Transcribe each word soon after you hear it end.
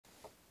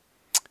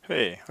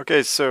Hey,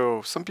 okay,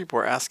 so some people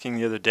were asking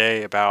the other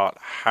day about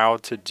how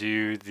to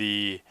do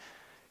the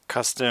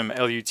custom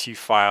LUT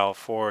file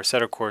for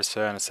Assetto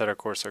Corsa and Assetto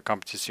Corsa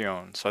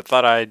Competizione. So I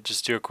thought I'd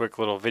just do a quick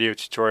little video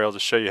tutorial to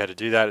show you how to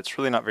do that. It's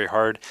really not very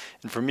hard,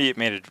 and for me it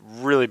made a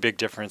really big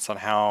difference on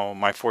how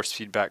my force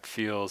feedback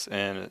feels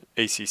in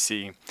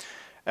ACC.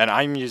 And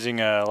I'm using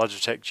a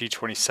Logitech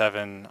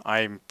G27.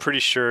 I'm pretty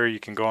sure you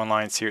can go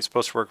online and see it's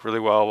supposed to work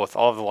really well with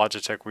all of the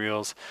Logitech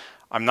wheels.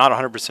 I'm not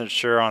 100%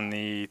 sure on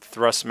the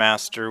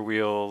Thrustmaster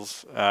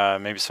wheels,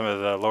 maybe some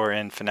of the lower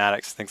end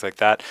Fanatics, things like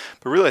that.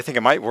 But really, I think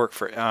it might work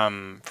for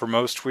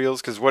most wheels,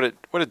 because what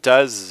it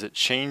does is it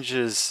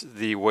changes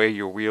the way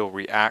your wheel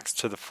reacts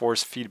to the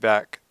force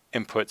feedback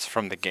inputs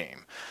from the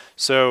game.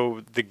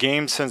 So the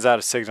game sends out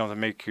a signal to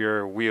make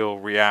your wheel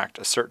react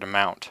a certain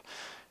amount,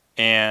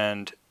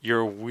 and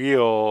your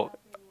wheel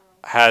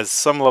has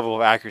some level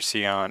of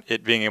accuracy on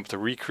it being able to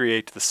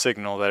recreate the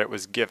signal that it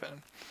was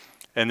given.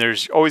 And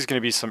there's always going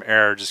to be some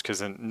error just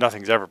because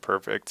nothing's ever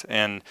perfect.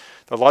 And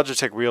the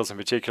Logitech wheels in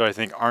particular, I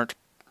think, aren't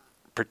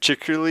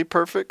particularly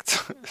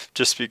perfect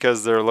just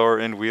because they're lower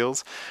end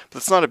wheels. But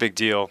it's not a big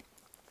deal.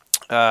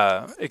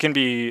 It can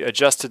be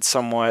adjusted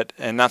somewhat,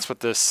 and that's what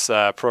this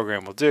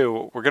program will do.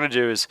 What we're going to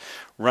do is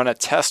run a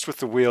test with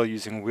the wheel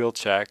using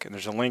WheelCheck, and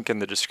there's a link in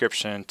the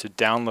description to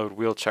download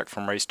WheelCheck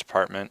from Race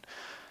Department.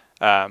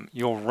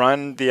 You'll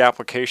run the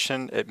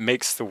application. It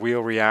makes the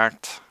wheel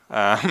react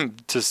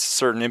to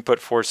certain input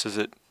forces,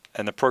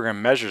 and the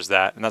program measures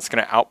that, and that's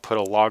going to output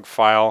a log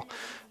file.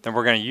 Then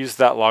we're going to use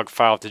that log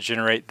file to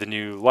generate the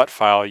new LUT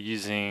file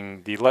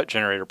using the LUT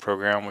generator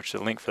program, which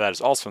the link for that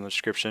is also in the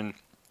description.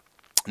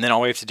 And then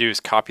all we have to do is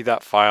copy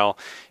that file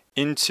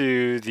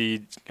into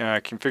the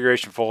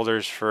configuration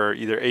folders for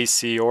either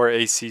AC or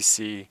ACC,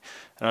 and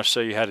I'll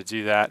show you how to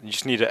do that. You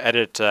just need to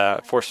edit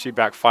force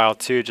feedback file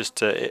too, just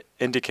to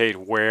indicate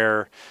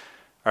where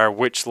or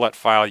which LUT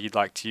file you'd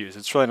like to use.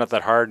 It's really not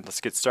that hard.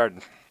 Let's get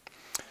started.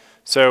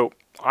 So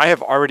I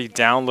have already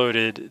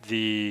downloaded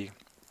the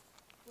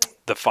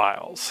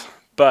files,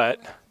 but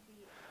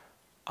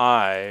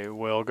I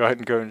will go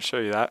ahead and show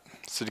you that.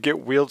 So to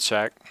get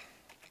WheelCheck,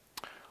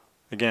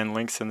 again,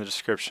 links in the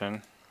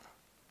description,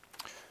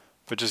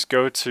 but just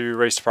go to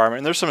Race Department,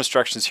 and there's some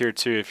instructions here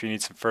too if you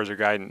need some further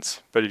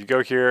guidance. But if you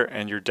go here,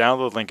 and your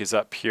download link is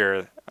up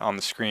here on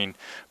the screen,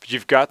 but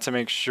you've got to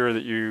make sure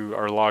that you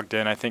are logged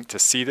in, I think, to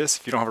see this.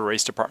 If you don't have a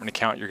Race Department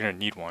account, you're going to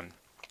need one.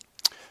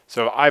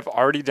 So I've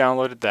already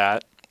downloaded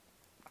that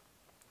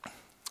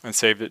and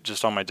saved it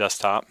just on my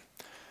desktop.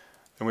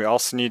 And we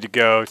also need to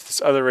go to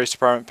this other Race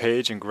Department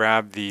page and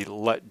grab the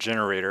LUT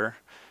generator.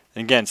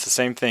 And again, it's the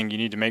same thing. You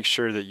need to make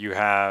sure that you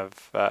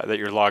have that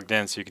you're logged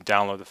in so you can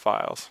download the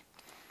files.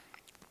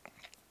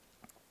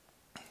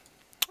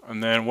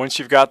 And then once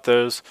you've got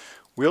those,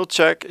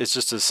 WheelCheck is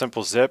just a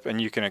simple zip,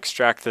 and you can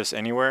extract this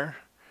anywhere.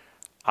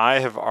 I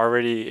have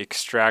already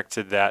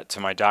extracted that to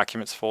my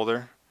documents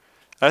folder.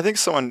 And I think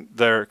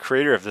the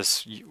creator of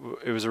this,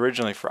 it was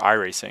originally for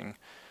iRacing.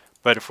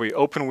 But if we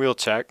open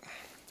WheelCheck,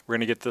 we're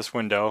going to get this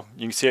window.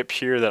 You can see up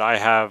here that I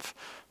have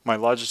my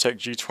Logitech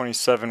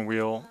G27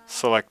 wheel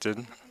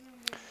selected.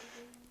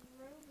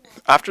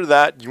 After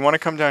that, you want to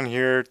come down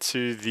here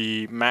to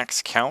the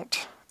max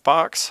count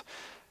box,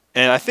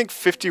 and I think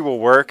 50 will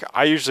work.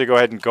 I usually go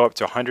ahead and go up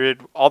to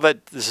 100. All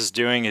that this is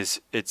doing is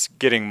it's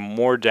getting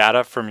more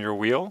data from your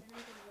wheel.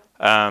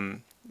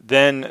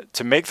 Then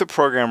to make the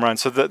program run,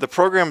 so the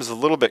program is a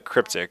little bit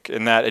cryptic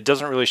in that it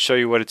doesn't really show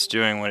you what it's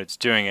doing when it's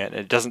doing it.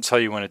 It doesn't tell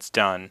you when it's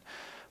done.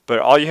 But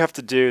all you have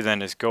to do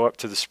then is go up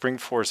to the spring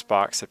force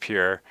box up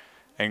here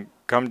and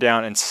come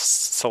down and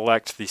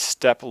select the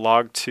step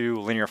log 2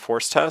 linear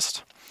force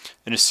test.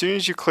 And as soon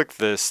as you click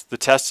this, the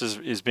test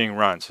is being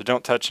run, so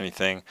don't touch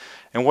anything.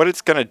 And what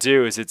it's going to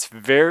do is it's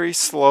very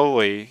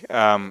slowly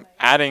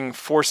adding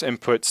force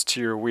inputs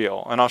to your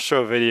wheel. And I'll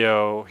show a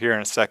video here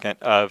in a second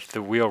of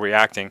the wheel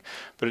reacting,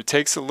 but it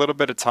takes a little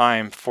bit of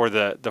time for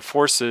the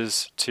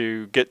forces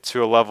to get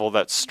to a level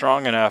that's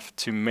strong enough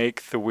to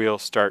make the wheel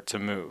start to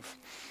move.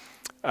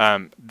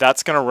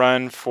 That's going to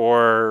run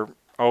for,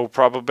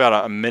 probably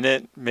about a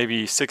minute,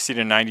 maybe 60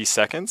 to 90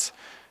 seconds.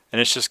 And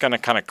it's just going to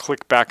kind of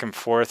click back and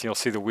forth. You'll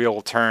see the wheel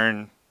will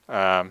turn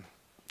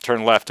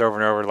left over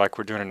and over like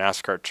we're doing a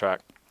NASCAR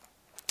track.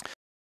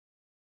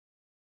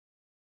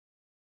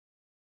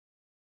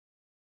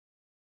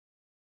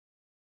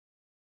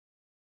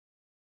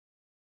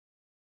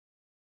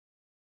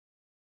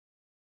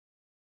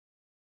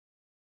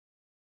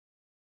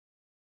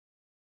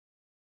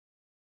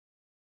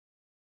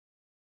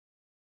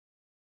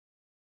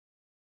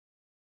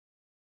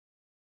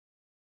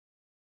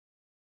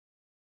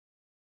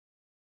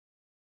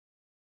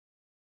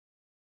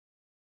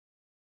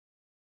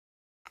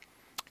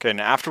 Okay,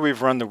 now after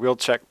we've run the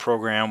WheelCheck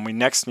program, we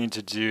next need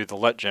to do the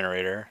LUT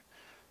generator.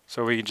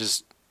 So we can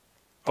just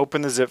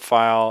open the zip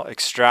file,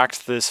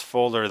 extract this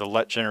folder, the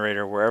LUT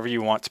generator, wherever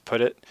you want to put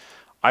it.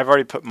 I've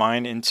already put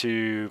mine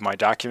into my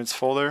documents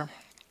folder.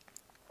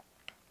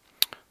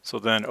 So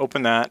then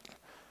open that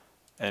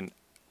and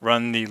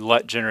run the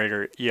LUT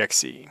generator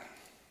exe.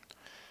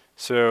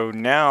 So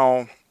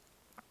now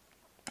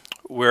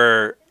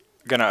we're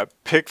gonna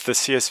pick the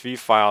CSV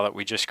file that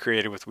we just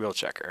created with wheel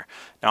checker.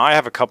 Now I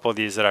have a couple of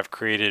these that I've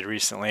created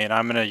recently, and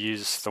I'm gonna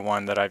use the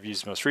one that I've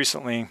used most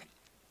recently.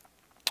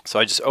 So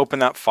I just open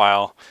that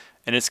file,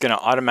 and it's gonna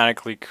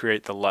automatically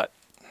create the LUT.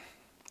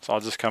 So I'll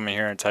just come in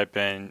here and type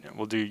in,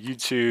 we'll do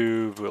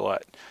YouTube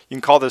LUT. You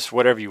can call this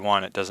whatever you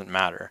want, it doesn't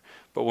matter.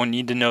 But we'll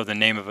need to know the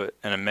name of it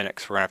in a minute,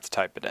 because we're gonna have to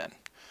type it in.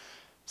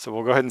 So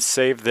we'll go ahead and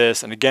save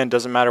this, and again,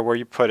 doesn't matter where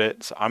you put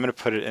it. So I'm gonna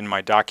put it in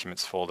my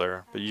documents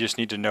folder, but you just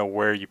need to know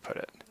where you put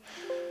it.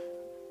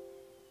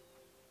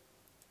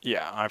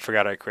 Yeah, I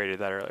forgot I created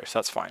that earlier, so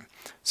that's fine.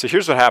 So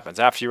here's what happens.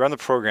 After you run the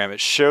program, it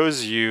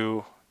shows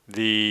you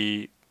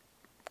the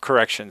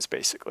corrections,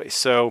 basically.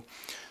 So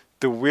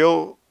the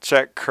wheel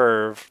check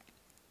curve,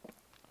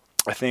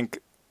 I think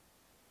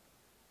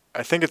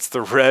it's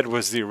the red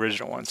was the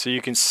original one. So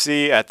you can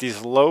see at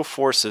these low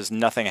forces,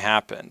 nothing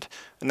happened.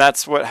 And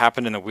that's what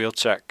happened in the wheel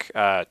check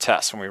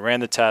test. When we ran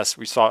the test,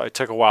 we saw it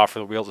took a while for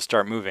the wheel to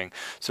start moving.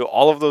 So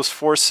all of those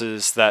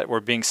forces that were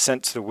being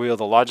sent to the wheel,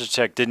 the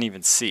Logitech didn't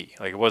even see.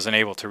 Like, it wasn't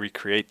able to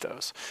recreate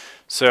those.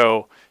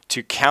 So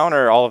to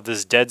counter all of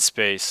this dead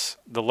space,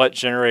 the LUT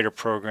generator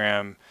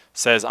program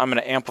says, I'm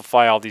going to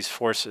amplify all these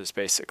forces,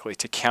 basically,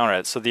 to counter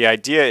it. So the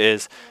idea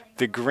is,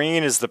 the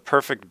green is the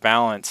perfect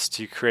balance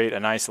to create a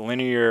nice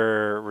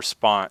linear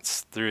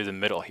response through the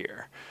middle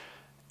here.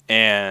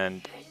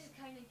 And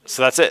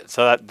so that's it.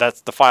 So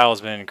that's the file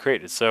has been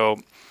created. So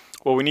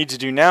what we need to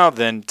do now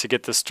then to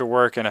get this to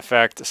work and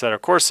affect Assetto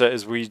Corsa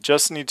is we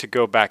just need to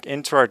go back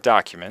into our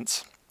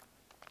documents.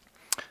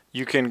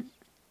 You can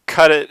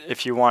cut it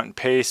if you want and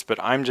paste, but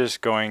I'm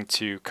just going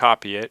to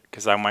copy it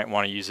because I might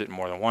want to use it in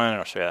more than one, and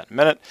I'll show you that in a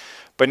minute.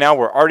 But now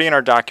we're already in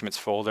our documents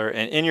folder,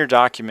 and in your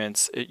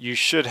documents, you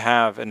should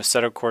have an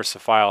Assetto Corsa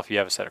file if you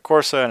have Assetto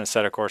Corsa, and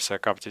Assetto Corsa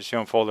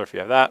Competizione folder if you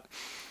have that.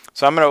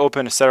 So I'm going to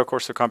open Assetto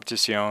Corsa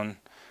Competizione,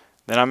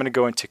 then I'm going to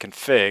go into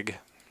config.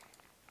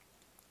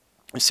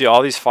 You see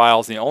all these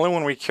files, and the only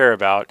one we care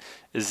about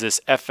is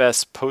this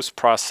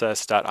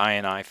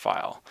fs_postprocess.ini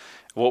file.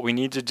 What we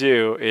need to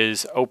do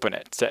is open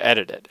it to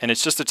edit it, and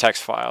it's just a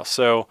text file.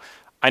 So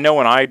I know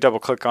when I double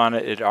click on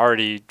it, it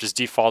already just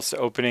defaults to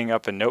opening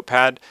up in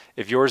Notepad.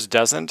 If yours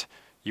doesn't,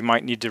 you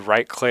might need to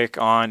right click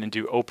on and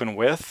do open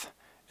with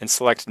and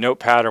select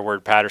Notepad or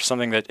WordPad or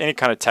something that any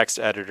kind of text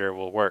editor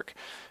will work.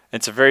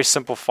 It's a very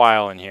simple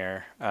file in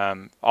here.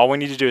 All we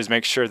need to do is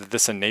make sure that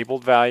this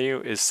enabled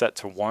value is set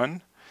to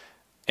 1,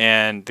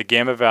 and the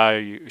gamma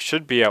value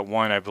should be at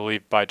 1, I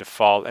believe, by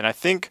default. And I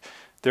think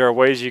there are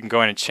ways you can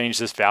go in and change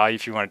this value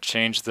if you want to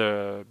change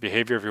the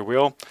behavior of your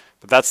wheel,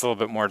 but that's a little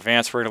bit more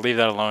advanced. We're going to leave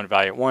that alone,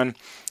 value at 1.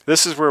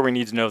 This is where we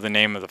need to know the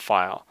name of the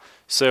file.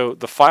 So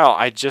the file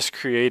I just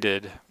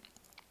created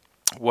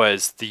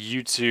was the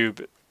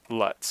YouTube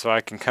LUT. So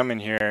I can come in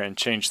here and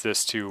change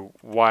this to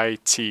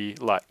YT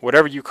LUT.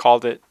 Whatever you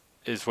called it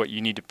is what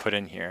you need to put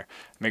in here.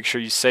 Make sure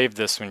you save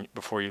this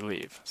before you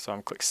leave. So I'm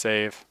going to click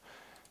save,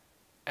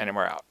 and then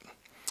we're out.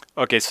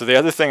 Okay, so the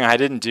other thing I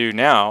didn't do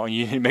now, and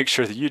you need to make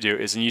sure that you do,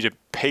 is you need to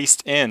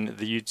paste in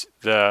the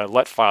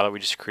LUT file that we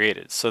just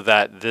created so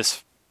that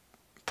this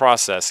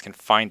process can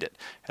find it,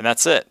 and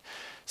that's it.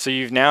 So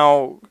you're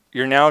now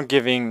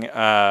giving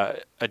a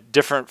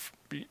different,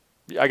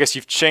 I guess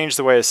you've changed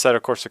the way Assetto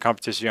Corsa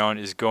Competizione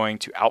is going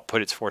to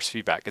output its force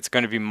feedback. It's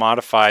going to be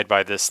modified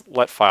by this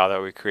LUT file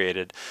that we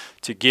created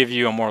to give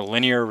you a more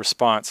linear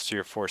response to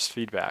your force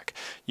feedback.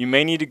 You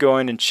may need to go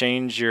in and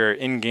change your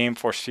in-game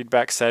force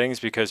feedback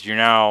settings because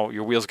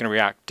your wheel's going to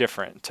react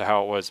different to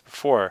how it was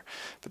before.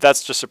 But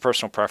that's just a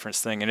personal preference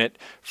thing. And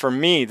for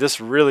me,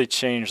 this really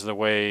changed the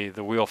way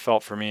the wheel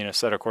felt for me in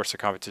Assetto Corsa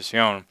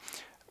Competizione.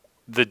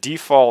 The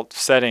default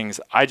settings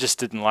I just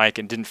didn't like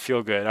and didn't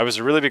feel good. I was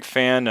a really big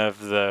fan of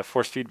the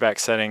force feedback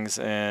settings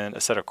in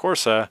Assetto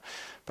Corsa,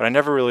 but I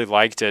never really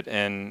liked it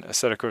in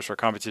Assetto Corsa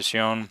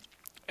Competizione,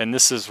 and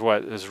this is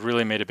what has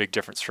really made a big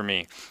difference for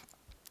me.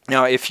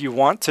 Now, if you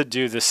want to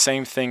do the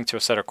same thing to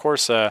Assetto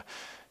Corsa,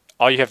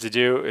 all you have to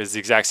do is the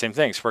exact same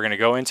thing. So we're going to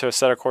go into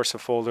Assetto Corsa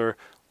folder.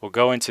 We'll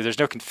go into, there's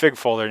no config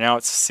folder, now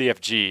it's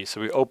CFG.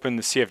 So we open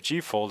the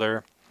CFG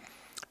folder,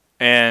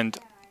 and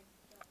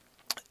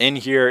in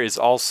here is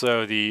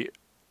also the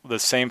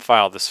same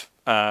file, this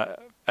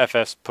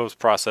fs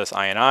postprocess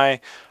ini.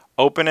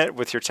 Open it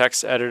with your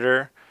text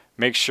editor.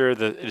 Make sure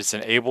that it's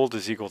enabled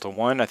is equal to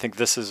 1. I think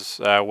this is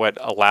what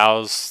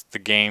allows the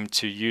game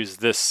to use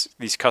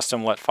these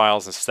custom LUT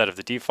files instead of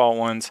the default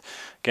ones.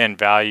 Again,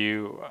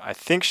 value I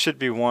think should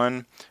be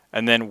 1,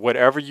 and then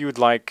whatever you would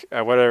like,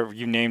 whatever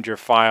you named your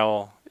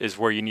file is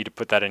where you need to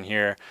put that in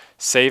here.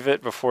 Save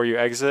it before you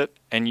exit,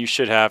 and you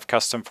should have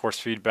custom force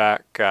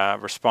feedback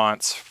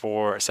response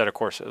for Assetto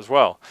Corsa as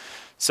well.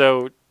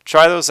 So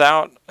try those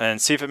out and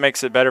see if it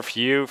makes it better for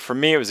you. For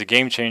me, it was a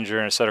game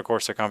changer in Assetto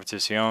Corsa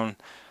Competizione.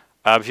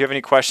 If you have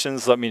any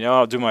questions, let me know.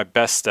 I'll do my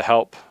best to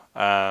help.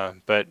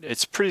 But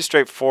it's pretty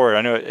straightforward.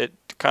 I know it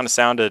kind of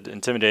sounded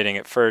intimidating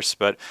at first,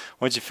 but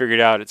once you figure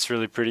it out, it's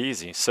really pretty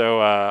easy.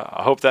 So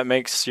I hope that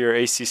makes your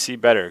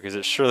ACC better, because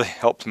it surely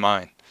helped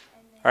mine.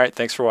 All right,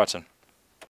 thanks for watching.